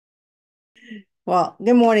Well,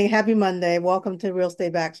 good morning. Happy Monday. Welcome to Real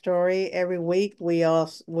Estate Backstory. Every week we go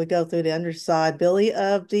through the underside Billy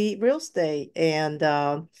of the real estate.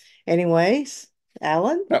 Anyways,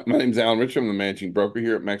 Alan. My name's Alan Rich. I'm the managing broker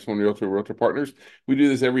here at Maximum Realtor Partners. We do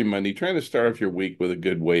this every Monday, trying to start off your week with a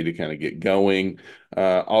good way to kind of get going,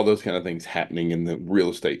 all those kind of things happening in the real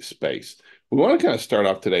estate space. We want to kind of start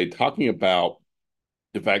off today talking about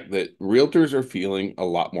the fact that realtors are feeling a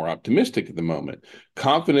lot more optimistic at the moment.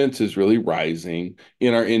 Confidence is really rising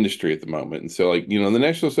in our industry at the moment. And so, the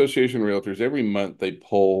National Association of Realtors, every month they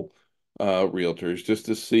poll realtors just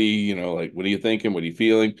to see, what are you thinking? What are you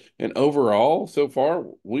feeling? And overall, so far,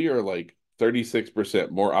 we are like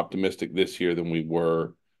 36% more optimistic this year than we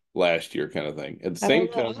were last year, kind of thing. At the I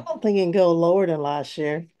don't same know. I time, don't think it can go lower than last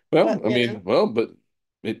year. well, But I mean, but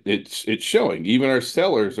it's showing. Even our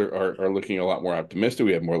sellers are looking a lot more optimistic.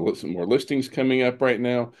 We have more listings coming up right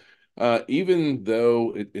now. Even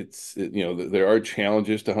though there are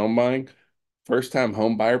challenges to home buying, first time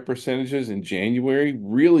home buyer percentages in January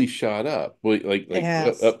really shot up, it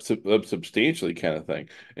has. up substantially, kind of thing.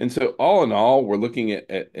 And so all in all, we're looking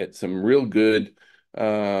at some real good.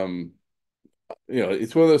 Um,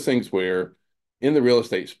 it's one of those things where in the real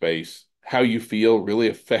estate space, how you feel really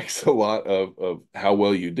affects a lot of how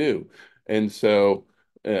well you do. And so,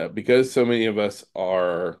 because so many of us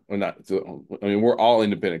are, well, not, so, I mean, we're all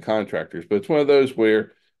independent contractors, but it's one of those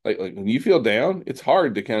where, like when you feel down, it's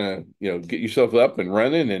hard to kind of, get yourself up and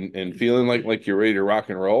running and feeling like you're ready to rock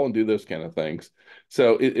and roll and do those kind of things.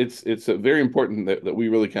 So it's a very important that we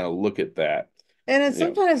really kind of look at that. And it's You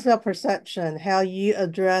know. sometimes a perception, how you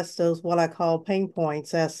address those what I call pain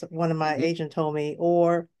points, as one of my Mhm. agent told me,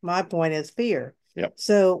 or my point is fear. Yep.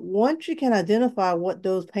 So once you can identify what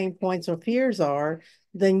those pain points or fears are,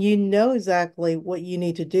 then you know exactly what you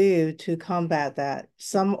need to do to combat that.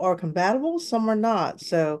 Some are compatible, some are not.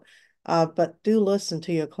 But do listen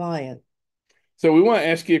to your client. So we want to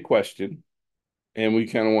ask you a question, and we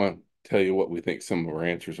kind of want to tell you what we think some of our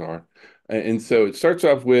answers are. And so it starts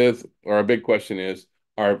off with, or our big question is,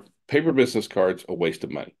 are paper business cards a waste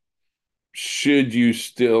of money? Should you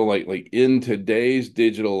still like in today's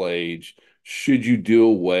digital age, should you do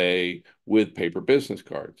away with paper business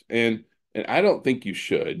cards? And I don't think you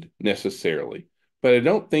should necessarily, but I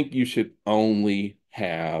don't think you should only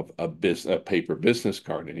have a paper business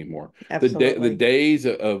card anymore. The Absolutely. days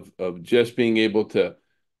of just being able to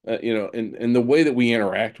and the way that we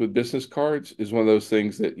interact with business cards is one of those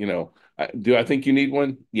things that, do I think you need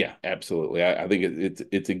one? Yeah, absolutely. I think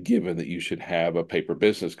it's a given that you should have a paper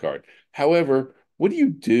business card. However, what do you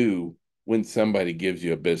do when somebody gives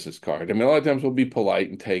you a business card? I mean, a lot of times we'll be polite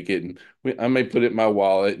and take it, and I may put it in my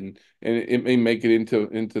wallet, and it may make it into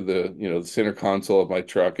the the center console of my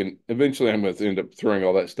truck, and eventually I'm going to end up throwing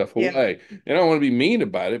all that stuff Yeah. away. And I don't want to be mean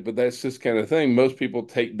about it, but that's just kind of thing. Most people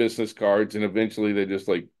take business cards, and eventually they just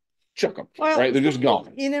like chuck them, right? Well, They're just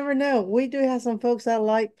gone. you never know. We do have some folks that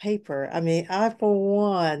like paper. I mean, I, for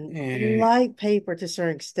one, Eh. like paper to a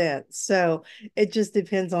certain extent. So it just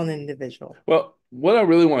depends on the individual. Well, what I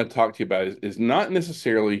really want to talk to you about is not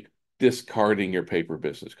necessarily discarding your paper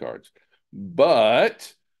business cards,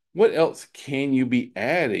 but what else can you be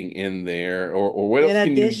adding in there, or what In else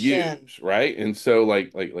can you addition, use, right? And so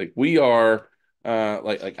like we are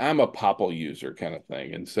like I'm a Popple user kind of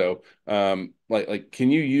thing. And so like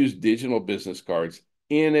can you use digital business cards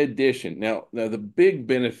in addition? Now the big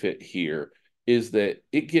benefit here is that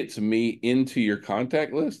it gets me into your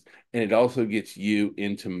contact list, and it also gets you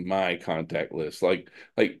into my contact list.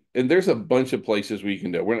 And there's a bunch of places where you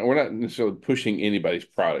can do it. We're not necessarily pushing anybody's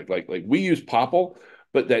product. Like we use Popple,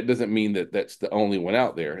 but that doesn't mean that that's the only one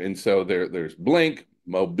out there. And so there's Blink,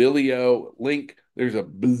 Mobilio, Link. There's a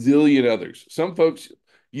bazillion others. Some folks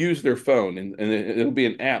use their phone, and it'll be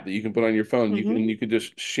an app that you can put on your phone. mhm. You can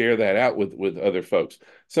just share that out with other folks.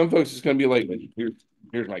 Some folks it's going to be like,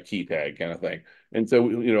 here's my key tag kind of thing. And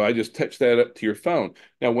so, I just touch that up to your phone.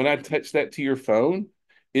 Now, when I touch that to your phone,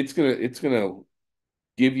 it's gonna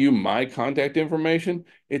give you my contact information.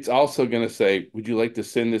 It's also going to say, would you like to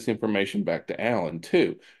send this information back to Alan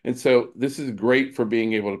too? And so this is great for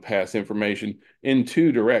being able to pass information in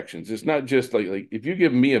two directions. It's not just like if you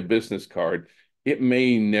give me a business card, it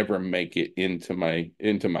may never make it into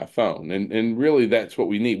my phone. And really that's what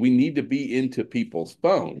we need. We need to be into people's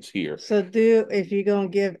phones here. So if you're gonna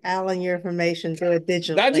give Alan your information, do it Not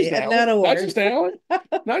digitally. just In Alan, other not words. just Alan,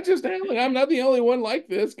 not just Alan. I'm not the only one like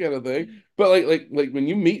this kind of thing. But like when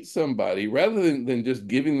you meet somebody, rather than just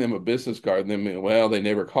giving them a business card and then well they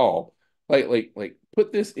never call. Like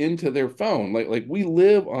put this into their phone. Like we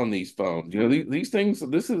live on these phones. You know, these things.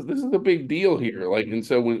 This is a big deal here. Like, and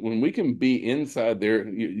so when we can be inside their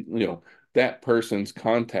you know that person's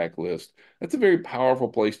contact list, that's a very powerful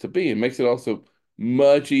place to be. It makes it also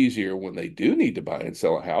much easier when they do need to buy and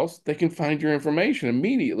sell a house. They can find your information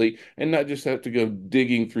immediately and not just have to go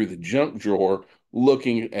digging through the junk drawer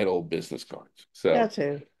looking at old business cards. That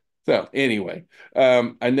too. So anyway,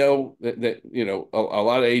 I know that a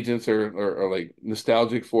lot of agents are like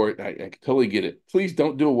nostalgic for it. I totally get it. Please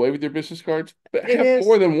don't do away with your business cards, but It have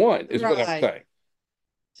more is than one, is what I'm right. saying. Right.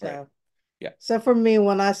 So, Yeah. so for me,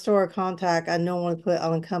 when I store a contact, I normally put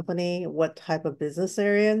on company what type of business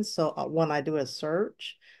they're in. So when I do a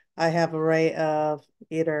search, I have array of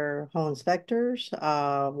either home inspectors,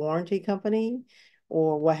 warranty company,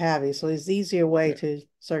 or what have you. So it's easier way Yeah. to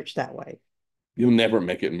search that way. You'll never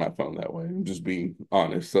make it in my phone that way. I'm just being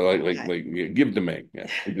honest. So Okay. yeah, give it to me. Yeah,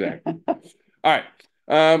 exactly. All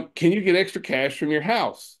right. Can you get extra cash from your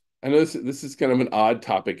house? I know this is kind of an odd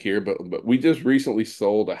topic here, but we just recently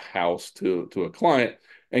sold a house to a client,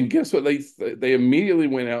 and guess what? They immediately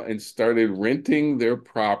went out and started renting their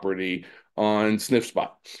property on Sniff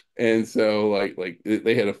Spot. And so like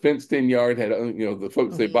they had a fenced in yard, had the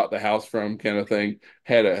folks they Mhm. bought the house from kind of thing,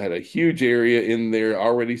 had a huge area in there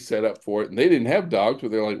already set up for it. And they didn't have dogs,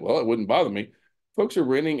 but they're like, well, it wouldn't bother me. Folks are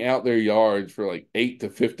renting out their yards for like $8 to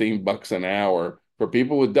 $15 an hour for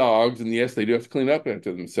people with dogs. And yes, they do have to clean up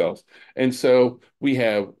after themselves. And so we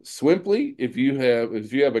have Swimply. If you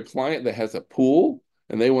have a client that has a pool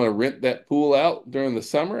and they want to rent that pool out during the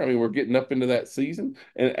summer, I mean, we're getting up into that season.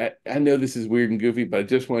 And I know this is weird and goofy, but I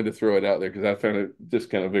just wanted to throw it out there because I found it just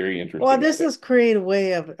kind of very Well, interesting. this is creative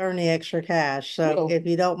way of earning extra cash. So Well, if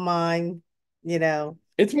you don't mind, you know,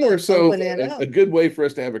 it's more so open it a up. good way for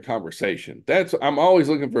us to have a conversation. I'm always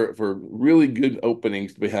looking for really good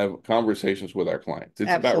openings to have conversations with our clients.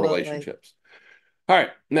 It's about Absolutely. relationships. All right.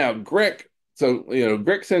 Now, GREC. So,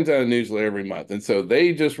 GREC sends out a newsletter every month. And so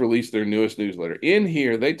they just released their newest newsletter. In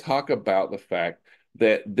here, they talk about the fact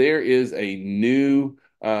that there is some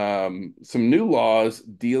new laws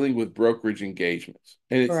dealing with brokerage engagements.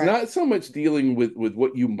 And it's Correct. not so much dealing with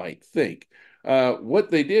what you might think.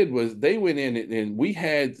 What they did was they went in and we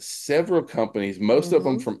had several companies, most of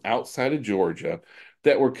them Hmm. from outside of Georgia,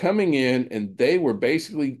 that were coming in and they were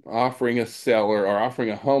basically offering a seller or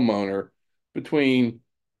offering a homeowner between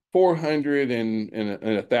 400 and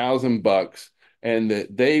 $1,000, and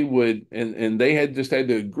that they would and they had just had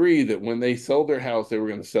to agree that when they sold their house they were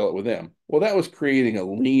going to sell it with them. Well, that was creating a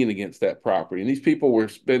lien against that property, and these people were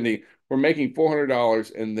making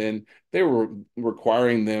 $400, and then they were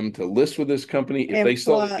requiring them to list with this company if they And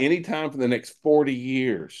sold it plus, anytime for the next 40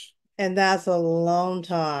 years. and that's a long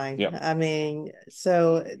time. Yeah. I mean,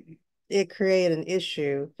 so it created an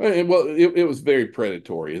issue. Well, it was very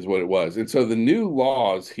predatory, is what it was. And so the new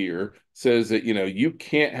laws here says that you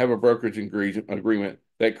can't have a brokerage agreement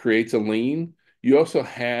that creates a lien. You also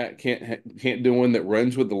can't do one that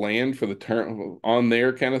runs with the land for the term on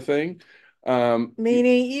there kind of thing. Um,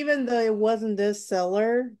 Meaning, even though it wasn't this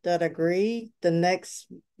seller that agreed, the next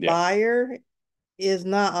yeah, buyer is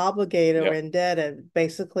not obligated or yeah. indebted.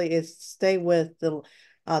 Basically, it's stay with the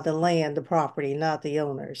land, the property, not the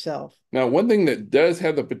owner itself. Now, one thing that does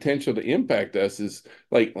have the potential to impact us is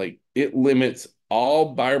like it limits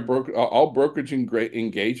all brokerage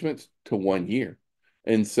engagements to 1 year.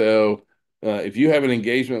 And so if you have an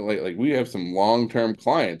engagement like we have some long-term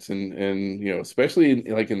clients and especially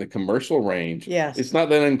in the commercial range, it's Yes, not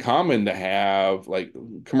that uncommon to have like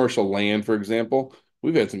commercial land, for example.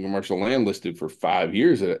 We've had some commercial land listed for 5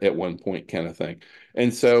 years at one point kind of thing.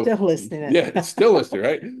 And so still listening. yeah, it's still listed,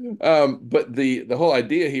 right? But the whole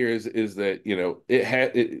idea here is that it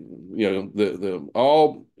had it the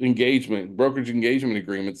all engagement brokerage engagement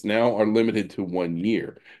agreements now are limited to 1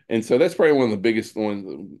 year, and so that's probably one of the biggest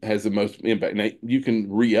ones that has the most impact. Now you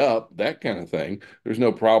can re-up that kind of thing. There's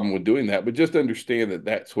no problem with doing that, but just understand that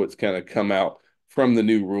that's what's kind of come out from the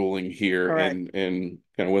new ruling here, Correct. and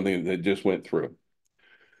kind of one thing that just went through.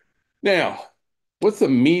 Now, what's the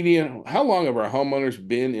median? How long have our homeowners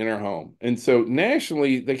been in our home? And so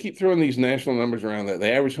nationally, they keep throwing these national numbers around that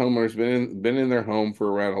the average homeowner's been in their home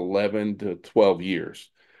for around 11 to 12 years.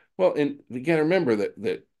 Well, and you got to remember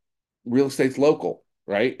that real estate's local,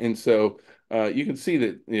 right? And so you can see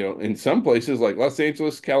that, in some places like Los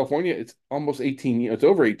Angeles, California, it's almost 18 years, it's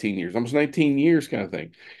over 18 years, almost 19 years kind of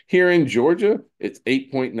thing. Here in Georgia, it's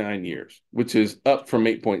 8.9 years, which is up from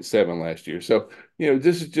 8.7 last year. So,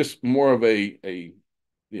 this is just more of a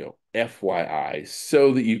FYI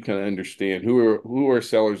so that you can understand who our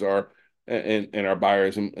sellers are and our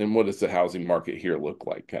buyers and what does the housing market here look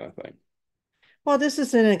like kind of thing. Well, this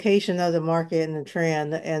is an indication of the market and the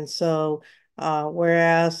trend. And so,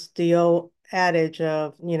 whereas the old adage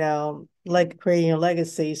of, like creating a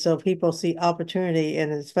legacy, so people see opportunity,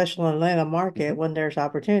 and especially in the Atlanta market, Mhm. when there's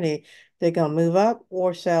opportunity, they're going to move up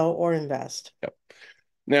or sell or invest. Yep.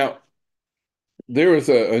 Now, there was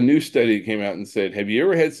a new study that came out and said, have you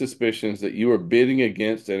ever had suspicions that you were bidding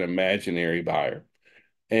against an imaginary buyer?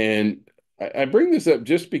 And I bring this up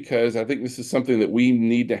just because I think this is something that we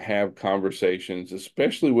need to have conversations,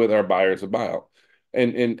 especially with our buyers about.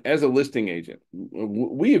 And as a listing agent,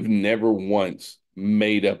 we have never once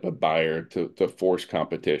made up a buyer to force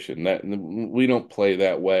competition. That we don't play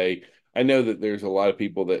that way. I know that there's a lot of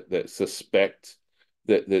people that suspect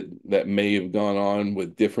that may have gone on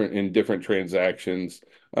with different transactions.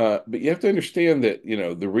 But you have to understand that,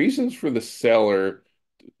 the reasons for the seller,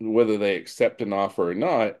 whether they accept an offer or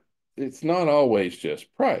not, it's not always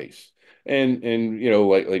just price. And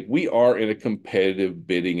like we are in a competitive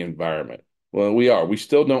bidding environment. Well, we are. We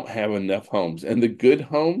still don't have enough homes. And the good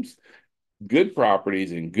homes, good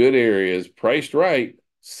properties in good areas, priced right,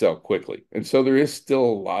 sell quickly. And so there is still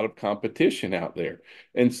a lot of competition out there.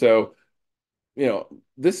 And so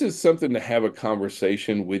this is something to have a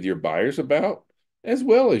conversation with your buyers about as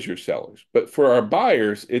well as your sellers. But for our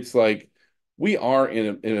buyers, it's like we are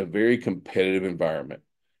in a very competitive environment.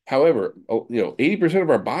 However, 80% of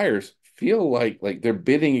our buyers feel like they're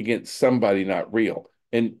bidding against somebody not real.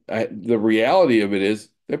 And the reality of it is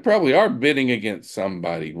they probably are bidding against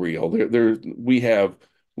somebody real. We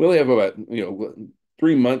only have about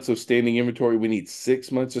 3 months of standing inventory. We need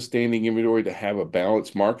 6 months of standing inventory to have a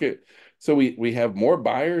balanced market. So we have more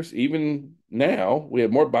buyers, even now, we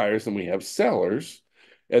have more buyers than we have sellers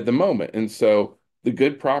at the moment. And so the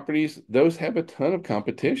good properties, those have a ton of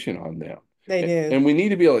competition on them. They do. And we need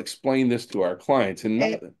to be able to explain this to our clients and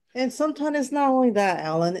not. And sometimes it's not only that,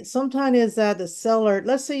 Alan. Sometimes it's that the seller,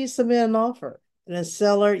 let's say you submit an offer, and the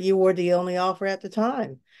seller, you were the only offer at the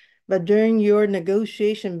time. But during your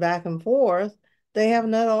negotiation back and forth, they have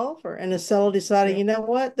another offer. And the seller decided, Yeah. you know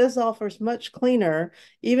what, this offer is much cleaner,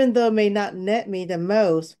 even though it may not net me the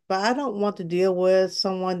most, but I don't want to deal with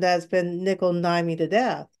someone that's been nickel and dime me to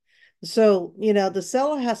death. So, the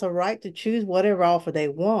seller has a right to choose whatever offer they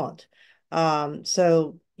want.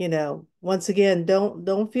 So, once again,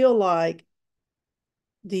 don't feel like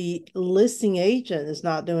the listing agent is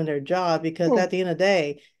not doing their job, because at Well, the end of the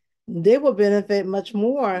day, they will benefit much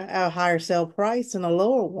more at a higher sale price than a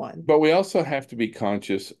lower one. but we also have to be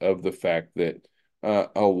conscious of the fact that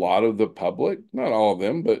a lot of the public, not all of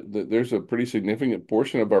them, but there's a pretty significant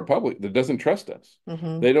portion of our public that doesn't trust us.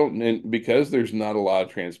 Mm-hmm. They don't, and because there's not a lot of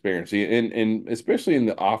transparency, and especially in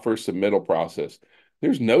the offer submittal process,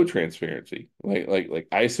 there's no transparency. Like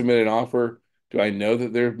I submit an offer. Do I know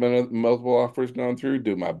that there's been multiple offers gone through?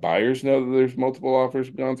 Do my buyers know that there's multiple offers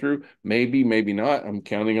gone through? Maybe, maybe not. I'm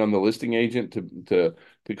counting on the listing agent to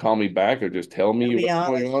call me back or just tell And me be what's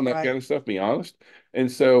going honest, on, that kind right? of stuff, be honest. And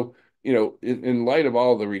so, in light of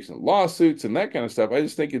all the recent lawsuits and that kind of stuff, I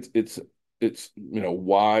just think it's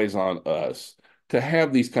wise on us to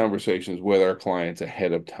have these conversations with our clients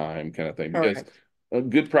ahead of time, kind of thing, because Correct.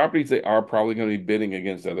 good properties, they are probably going to be bidding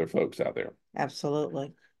against other folks out there.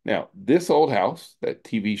 Absolutely. Now, this old house, that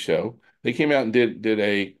TV show, they came out and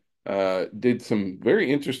did some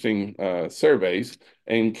very interesting surveys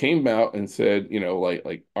and came out and said,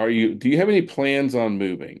 like, do you have any plans on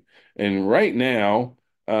moving? And right now,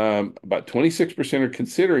 about 26% are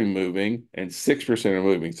considering moving and 6% are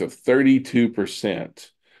moving. So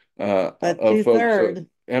 32% But of folks. So, two-third,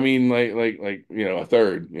 I mean, a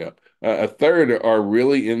third, a third are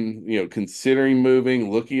really considering moving,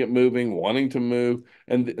 looking at moving, wanting to move.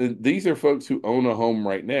 And these are folks who own a home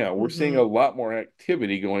right now. We're seeing mm-hmm. a lot more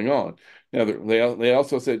activity going on. Now, they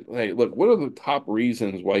also said, hey, look, what are the top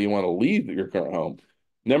reasons why you want to leave your current home?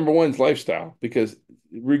 Number one is lifestyle, because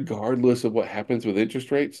regardless of what happens with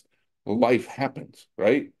interest rates, life happens,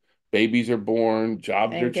 right? Babies are born,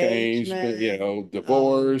 jobs are changed, Engagement,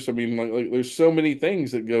 divorce. I mean, there's so many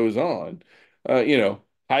things that goes on.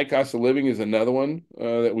 High cost of living is another one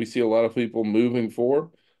that we see a lot of people moving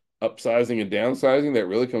for. Upsizing and downsizing, that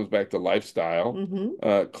really comes back to lifestyle,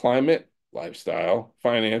 mm-hmm. climate, lifestyle,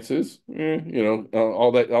 finances,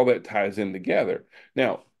 all that ties in together.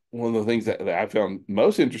 Now, one of the things that I found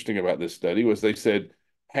most interesting about this study was they said,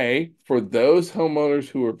 hey, for those homeowners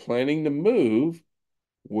who are planning to move,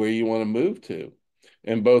 where you want to move to.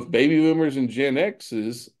 And both baby boomers and Gen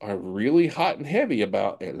X's are really hot and heavy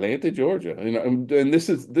about Atlanta, Georgia. And this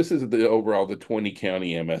is the overall the 20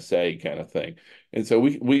 county MSA kind of thing. And so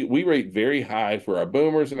we rate very high for our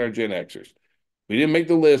boomers and our Gen Xers. We didn't make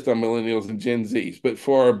the list on millennials and Gen Zs, but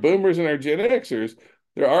for our boomers and our Gen Xers,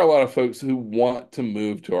 there are a lot of folks who want to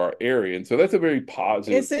move to our area. And so that's a very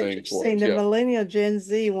positive It's thing for interesting. us. The Yeah. millennial Gen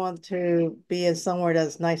Z want to be in somewhere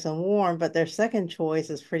that's nice and warm, but their second choice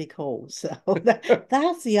is pretty cold. So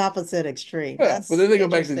that's the opposite extreme. Yeah, but That's then they go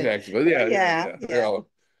back to interesting. Jacksonville. Yeah, yeah, Yeah, yeah. They're yeah. all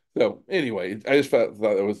so anyway, I just thought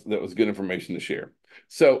that was good information to share.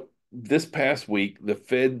 So this past week, the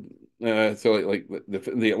Fed, so like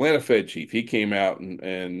the Atlanta Fed chief, he came out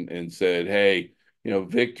and said, hey,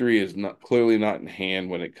 victory is not clearly not in hand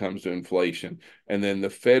when it comes to inflation. And then the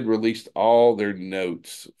Fed released all their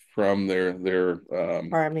notes Our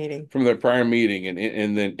meeting. from their prior meeting,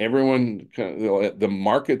 and then everyone the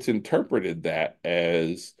markets interpreted that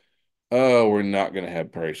as, oh, we're not going to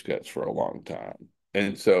have price cuts for a long time.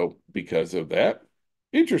 And so because of that,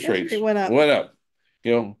 interest Yes, it rates went up. went up,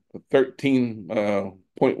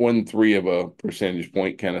 13.13 of a percentage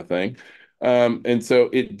point kind of thing. And so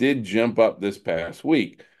it did jump up this past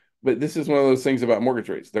week. But this is one of those things about mortgage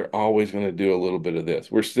rates. They're always going to do a little bit of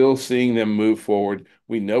this. We're still seeing them move forward.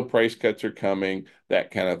 We know price cuts are coming,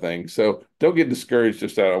 that kind of thing. So don't get discouraged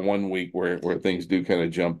just out of one week where things do kind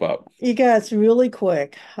of jump up. You guys, really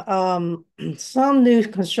quick. Some new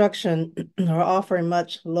construction are offering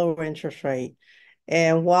much lower interest rate.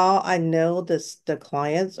 And while I know this, the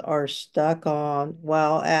clients are stuck on,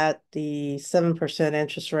 well, at the 7%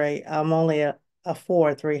 interest rate, I'm only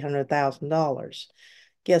afford $300,000.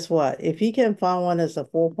 Guess what? If you can find one that's a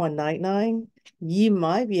 4.99, you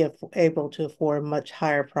might be able to afford a much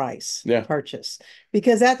higher price Yeah, purchase.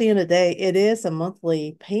 Because at the end of the day, it is a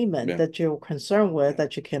monthly payment yeah. that you're concerned with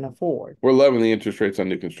that you can afford. We're loving the interest rates on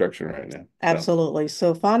new construction right now. So Absolutely.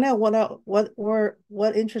 So find out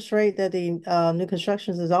what interest rate that the new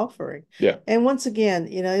constructions is offering. yeah, And once again,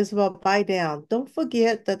 it's about buy down. Don't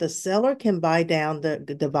forget that the seller can buy down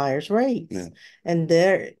the buyer's yeah. rates, and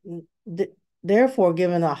th therefore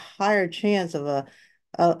giving a higher chance of a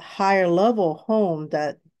higher level home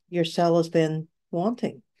that your seller's been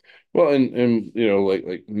wanting. Well, and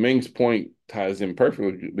like Ming's point ties in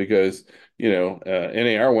perfectly because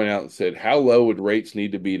NAR went out and said how low would rates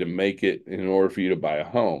need to be to make it in order for you to buy a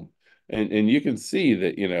home, and you can see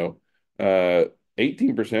that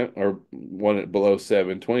 18% are one below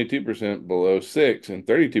 7, 22% below 6, and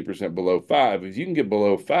 32% below 5. If you can get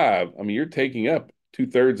below 5, I mean you're taking up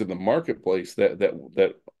two-thirds of the marketplace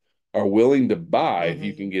that are willing to buy if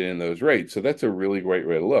you can Hmm. get in those rates. So that's a really great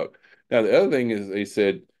way to look. Now, the other thing is they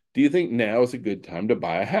said, do you think now is a good time to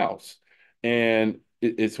buy a house? And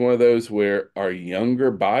it's one of those where our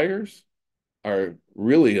younger buyers are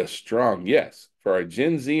really a strong yes. For our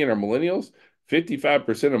Gen Z and our millennials,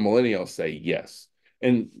 55% of millennials say yes.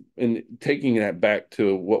 And taking that back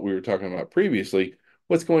to what we were talking about previously,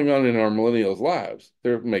 what's going on in our millennials' lives?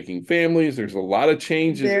 They're making families, there's a lot of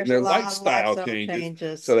changes in There's a their lot of lifestyle lifestyle changes. So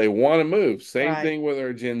changes. they want to move. Same Right. thing with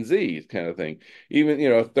our Gen Z kind of thing. Even,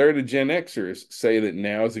 a third of Gen Xers say that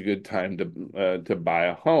now is a good time to buy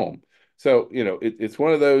a home. So, it's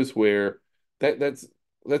one of those where that's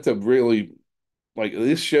a really like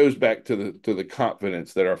this shows back to the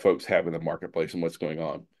confidence that our folks have in the marketplace and what's going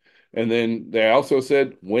on. And then they also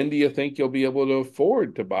said, when do you think you'll be able to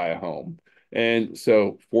afford to buy a home? And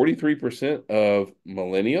so 43% of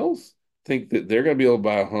millennials think that they're going to be able to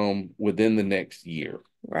buy a home within the next year.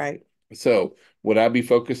 Right. So would I be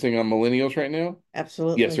focusing on millennials right now? Yes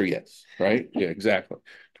or Absolutely. yes, right? Yeah, exactly.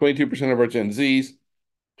 22% of our Gen Zs,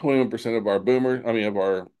 21% of our boomers, I mean, of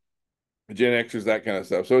our Gen Xers, that kind of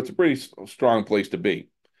stuff. So it's a pretty strong place to be.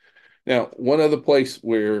 Now, one other place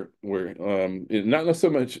where not so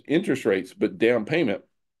much interest rates, but down payment,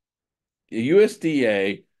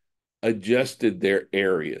 USDA adjusted their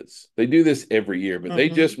areas. They do this every year, but they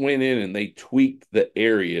Hmm. just went in and they tweaked the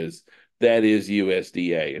areas that is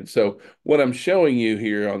USDA. And so what I'm showing you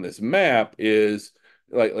here on this map is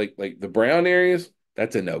like the brown areas,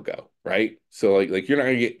 that's a no-go, right? So like you're not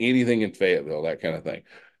gonna get anything in Fayetteville, that kind of thing.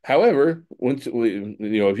 However, once if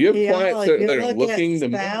you have Yeah, clients if you that are look at looking to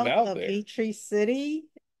move south out of there, Peachtree City,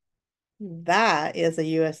 that is a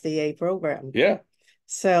USDA program. yeah,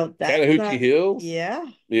 So that's Chattahoochee not, Hills, yeah.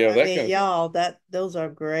 I that mean, kind of stuff. y'all, those are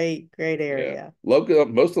great Yeah. area.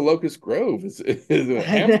 Most of Locust Grove is in I know.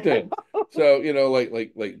 Hampton. So,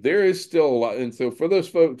 like there is still a lot. And so for those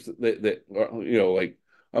folks that are, like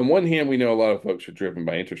on one hand, we know a lot of folks are driven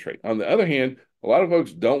by interest rate. On the other hand, a lot of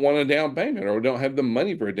folks don't want a down payment or don't have the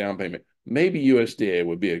money for a down payment. Maybe USDA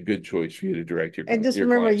would be a good choice for you to direct And just your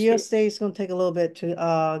remember, clients to. USDA is going to take a little bit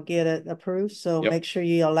to get it approved. So Yep. make sure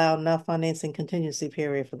you allow enough financing contingency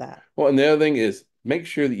period for that. Well, and the other thing is make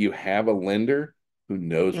sure that you have a lender who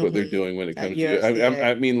knows what they're Hmm. doing when it At comes to you. I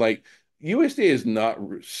USDA. mean, like USDA is not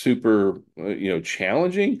super,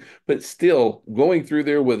 challenging, but still going through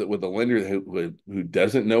there with a lender who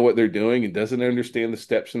doesn't know what they're doing and doesn't understand the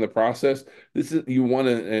steps in the process. This is you want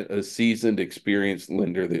a seasoned, experienced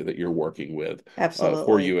lender that you're working with for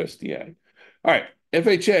Absolutely. USDA. All right,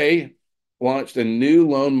 FHA launched a new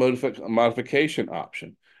loan modification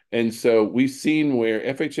option, and so we've seen where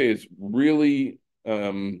FHA is really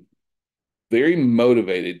very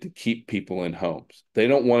motivated to keep people in homes. They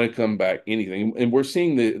don't want to come back anything. And we're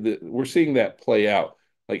seeing we're seeing that play out.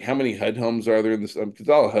 Like how many HUD homes are there in this? Because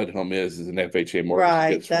all a HUD home is an FHA mortgage that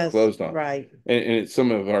Right. gets That's foreclosed on. right. And it's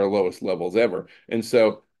some of our lowest levels ever. And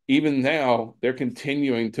so even now they're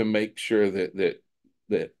continuing to make sure that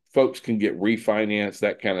folks can get refinanced,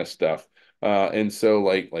 that kind of stuff. And so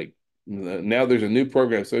now there's a new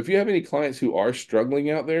program. So if you have any clients who are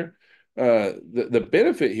struggling out there, the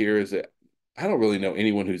benefit here is that I don't really know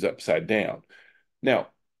anyone who's upside down. Now,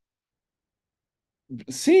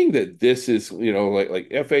 seeing that this is, like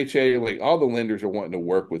FHA, like all the lenders are wanting to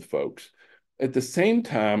work with folks. At the same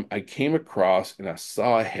time, I came across and I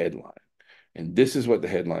saw a headline, and this is what the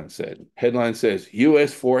headline said. Headline says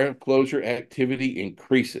U.S. foreclosure activity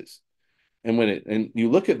increases. And you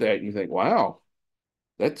look at that and you think, wow,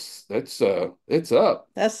 it's up.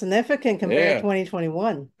 That's significant compared to Yeah.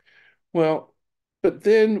 2021. Well, but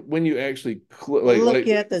then when you actually Look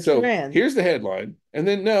at the so trend. here's the headline, and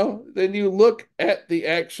then no, then you look at the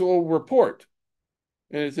actual report,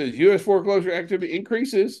 and it says U.S. foreclosure activity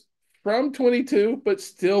increases from 22, but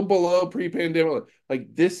still below pre-pandemic.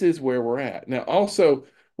 Like this is where we're at now. Also,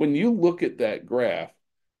 when you look at that graph,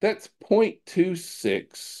 that's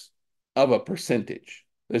 0.26 of a percentage.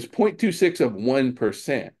 That's 0.26 of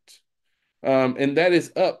 1%, and that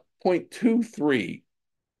is up 0.23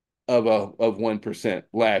 of 1%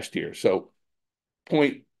 last year. So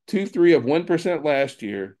 0.23 of 1% last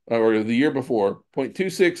year, or the year before,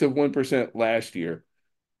 0.26 of 1% last year.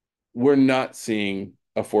 We're not seeing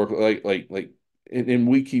a fork and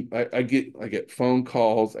we keep I get phone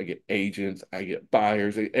calls, I get agents, I get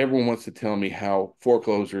buyers. Everyone wants to tell me how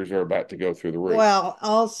foreclosures are about to go through the roof. Well,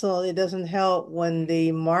 also, it doesn't help when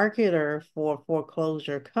the marketer for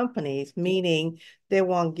foreclosure companies, meaning they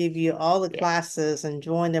won't give you all the Yeah. classes and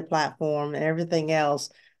join their platform and everything else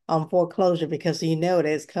on foreclosure because you know it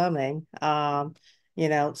is coming.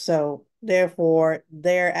 So therefore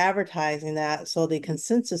they're advertising that. So the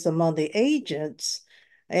consensus among the agents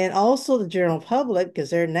and also the general public, because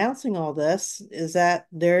they're announcing all this, is that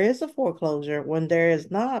there is a foreclosure when there is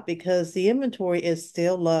not because the inventory is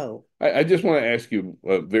still low. I just want to ask you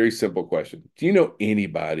a very simple question. Do you know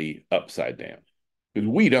anybody upside down? Because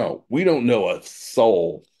we don't know a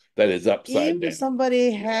soul that is upside Even if down.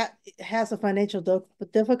 somebody has a financial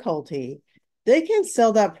difficulty, they can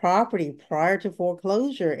sell that property prior to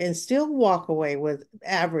foreclosure and still walk away with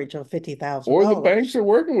average of Or the banks $50,000. are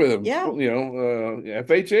working with them. Yeah,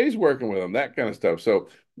 FHA is working with them, that kind of stuff. So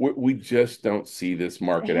we just don't see this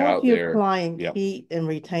market help out your there. client Yep, keep and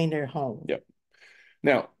retain their home. yep.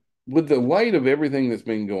 Now, with the light of everything that's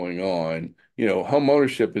been going on, home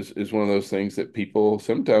ownership is one of those things that people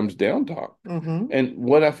sometimes down talk. Mm-hmm. And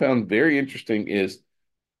what I found very interesting is,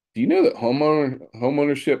 do you know that home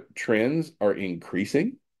ownership trends are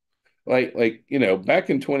increasing? Back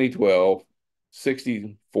in 2012,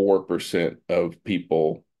 64% of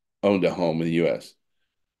people owned a home in the US.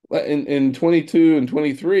 In 22 and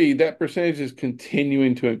 23, that percentage is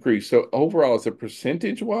continuing to increase. So overall, as a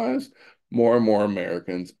percentage wise, more and more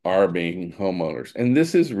Americans are being homeowners. And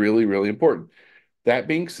this is really, really important. That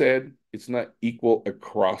being said, it's not equal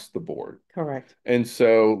across the board. Correct. And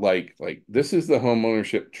so this is the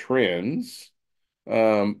homeownership trends,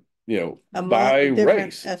 Among by different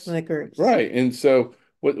races. ethnic groups. Right. And so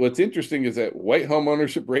what's interesting is that white home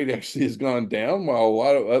ownership rate actually has gone down while a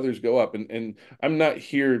lot of others go up. And I'm not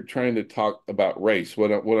here trying to talk about race.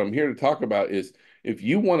 What I'm here to talk about is if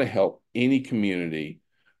you want to help any community,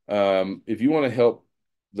 if you want to help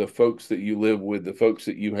the folks that you live with, the folks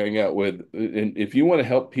that you hang out with, and if you want to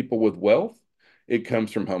help people with wealth, it comes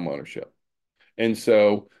from home ownership. And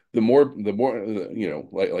so the more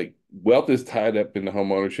like wealth is tied up in the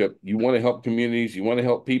home ownership. You want to help communities, you want to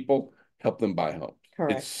help people, help them buy homes. It's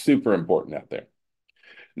Correct. super important out there.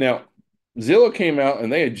 Now, Zillow came out and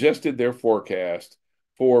they adjusted their forecast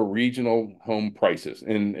for regional home prices,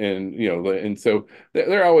 and so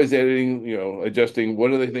they're always editing, adjusting.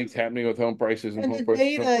 What do they think's happening with home prices and And home the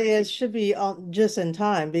prices? data is should be on just in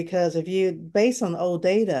time because if you base on old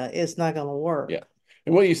data, it's not going to Yeah. work.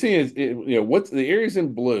 And what you see is, what's the areas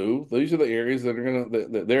in blue? These are the areas that are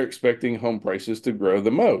that they're expecting home prices to grow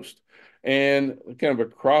the most. And kind of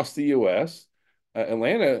across the U.S.,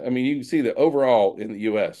 Atlanta, I mean, you can see that overall in the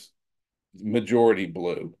US, majority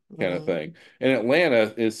blue kind of Hmm. thing. And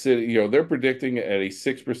Atlanta is sitting, they're predicting at a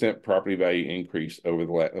 6% property value increase over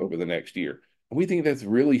the next year. We think that's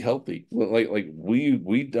really healthy.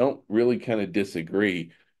 We don't really kind of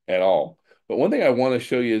disagree at all. But one thing I want to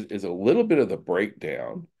show you is a little bit of the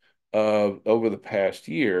breakdown of over the past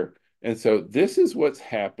year. And so this is what's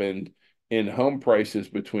happened in home prices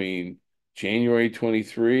between January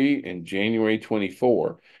 23 and January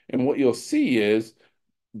 24. And what you'll see is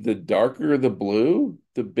the darker the blue,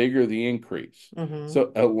 the bigger the increase. Hmm.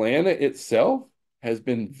 So Atlanta itself has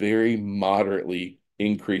been very moderately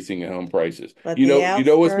increasing in home prices. But You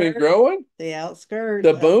know what's been growing? the outskirts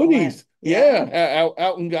The of Atlanta, boonies. yeah. Yeah,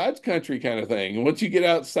 out in God's country kind of thing. And once you get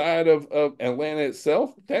outside of Atlanta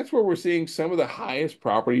itself, that's where we're seeing some of the highest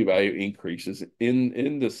property value increases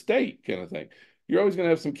in the state kind of thing. You're always going to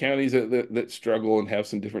have some counties that struggle and have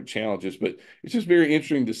some different challenges, but it's just very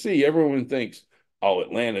interesting to see. Everyone thinks, oh,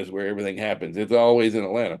 Atlanta is where everything happens. It's always in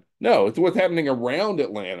Atlanta. No, it's what's happening around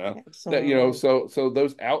Atlanta that, Absolutely. so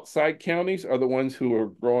those outside counties are the ones who are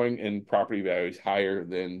growing in property values higher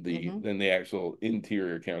than the Hmm. than the actual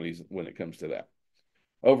interior counties when it comes to that.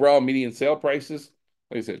 Overall median sale prices,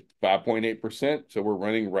 like I said, 5.8%. So we're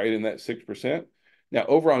running right in that 6%. Now,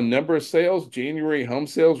 overall number of sales, January home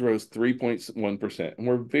sales rose 3.1%. And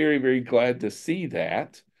we're very, very glad to see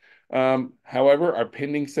that. However, our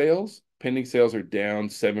pending sales are down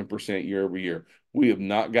 7% year over year. We have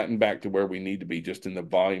not gotten back to where we need to be just in the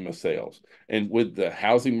volume of sales. And with the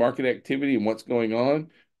housing market activity and what's going on,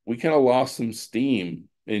 we kind of lost some steam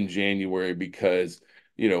in January because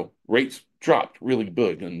rates dropped really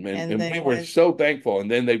big, And and they we were went, so thankful. And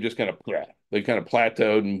then they've just kind of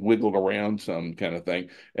plateaued and wiggled around some kind of thing,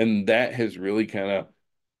 and that has really kind of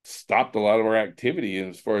stopped a lot of our activity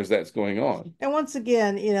as far as that's going on. and once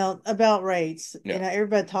again, about rates, Yeah,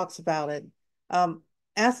 everybody talks about it. Um,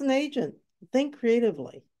 as an agent, think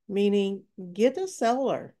creatively, meaning get a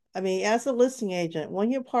seller. I mean, as a listing agent, one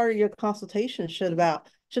your part of your consultation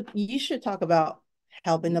you should talk about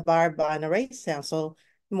helping the buyer buy the rates down so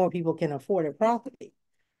more people can afford a property.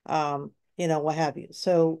 What have you.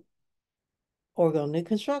 So, or go new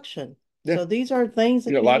construction. yeah, So these are things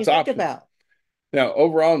that you need lots to of think options. about. Now,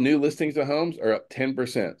 overall, new listings of homes are up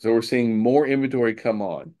 10%. So we're seeing more inventory come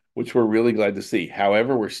on, which we're really glad to see.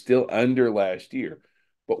 However, we're still under last year.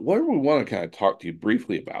 But what we want to kind of talk to you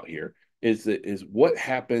briefly about here is what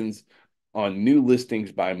happens on new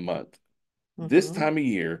listings by month. This Hmm. time of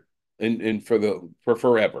year, and for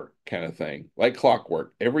forever kind of thing, like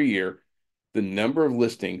clockwork, every year, the number of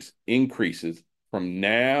listings increases from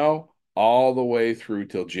now all the way through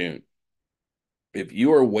till June. If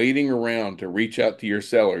you are waiting around to reach out to your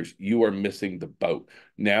sellers, you are missing the boat.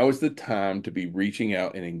 Now is the time to be reaching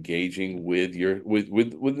out and engaging with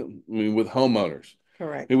with homeowners.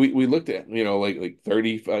 Correct. And we looked at, like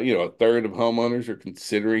 30, a third of homeowners are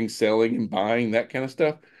considering selling and buying that kind of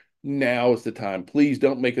stuff. Now is the time. Please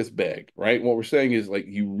don't make us beg, right? What we're saying is like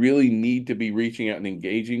you really need to be reaching out and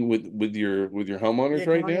engaging with your homeowners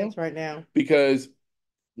Your right now clients right now. because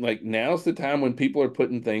like now's the time when people are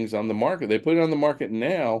putting things on the market. They put it on the market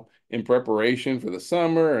now in preparation for the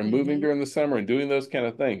summer and moving Hmm. during the summer and doing those kind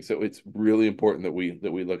of things. So it's really important that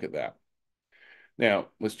we look at that. Now,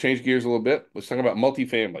 let's change gears a little bit. Let's talk about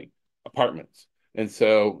multifamily apartments. And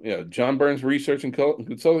so, John Burns Research and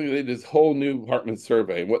Consulting, they did this whole new apartment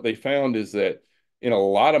survey. And what they found is that in a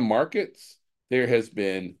lot of markets, there has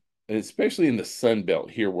been, and especially in the Sun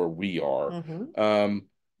Belt here where we are, Hmm. um,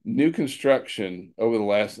 new construction over the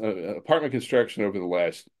last, apartment construction over the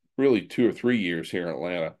last really 2 or 3 years here in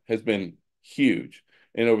Atlanta has been huge.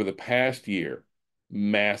 And over the past year,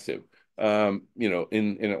 massive. In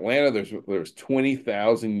Atlanta, there's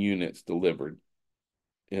 20,000 units delivered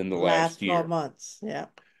in the Last last 12 year. months. Yeah.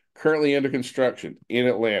 Currently under construction in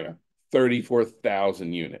Atlanta,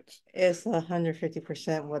 34,000 units. It's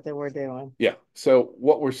 150% what they were doing. Yeah. So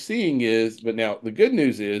what we're seeing but now the good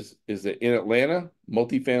news is that in Atlanta,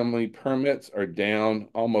 multifamily permits are down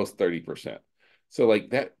almost 30%. So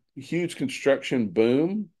like that huge construction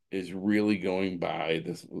boom is really going by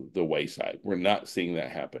the wayside. We're not seeing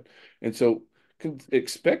that happen. And so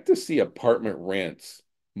expect to see apartment rents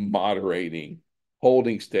moderating,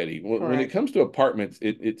 holding steady. When it Correct. comes to apartments,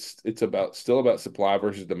 it's still about supply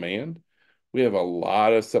versus demand. We have a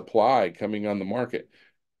lot of supply coming on the market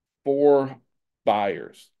for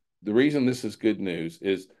buyers. The reason this is good news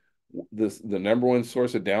is the number one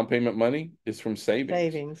source of down payment money is from savings.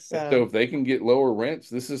 Savings. And so So, if they can get lower rents,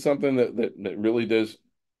 this is something that really does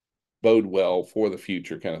bode well for the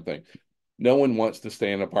future kind of thing. No one wants to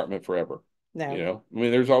stay in an apartment forever. No. I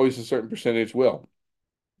mean, there's always a certain percentage will,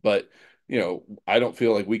 but I don't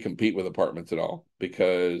feel like we compete with apartments at all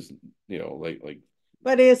because, like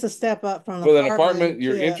But it is a step up from with an apartment, apartment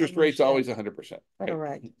your to interest rate's ownership. always 100%, right?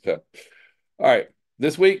 Correct. So, all right.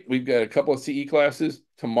 This week we've got a couple of CE classes.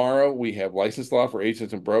 Tomorrow we have license law for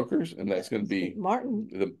agents and brokers, and that's going to be Martin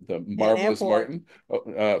the at marvelous airport.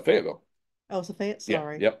 Martin, Fayetteville. Oh, Sophia, Yeah,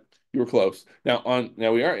 sorry. yep. You were close. Now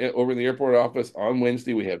we are over in the airport office on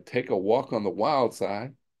Wednesday. We have take a walk on the wild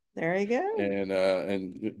side, There you go. and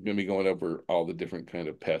going to be going over all the different kind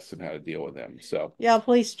of pests and how to deal with them. So, Yeah,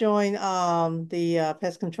 please join the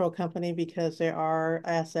pest control company because there are,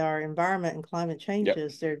 as our environment and climate yep.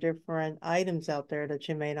 changes, there are different items out there that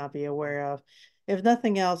you may not be aware of. If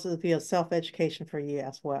nothing else, it'll be a self-education for you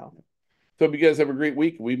as well. So, if you guys have a great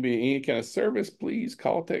week, we be any kind of service, please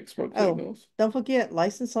call, text, smoke Oh, signals. don't forget,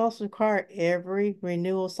 license also require every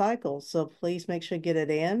renewal cycle, so please make sure you get it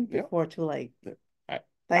in Yep. before too late. All right.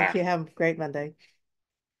 Thank Bye. you. Have a great Monday.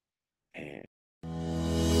 And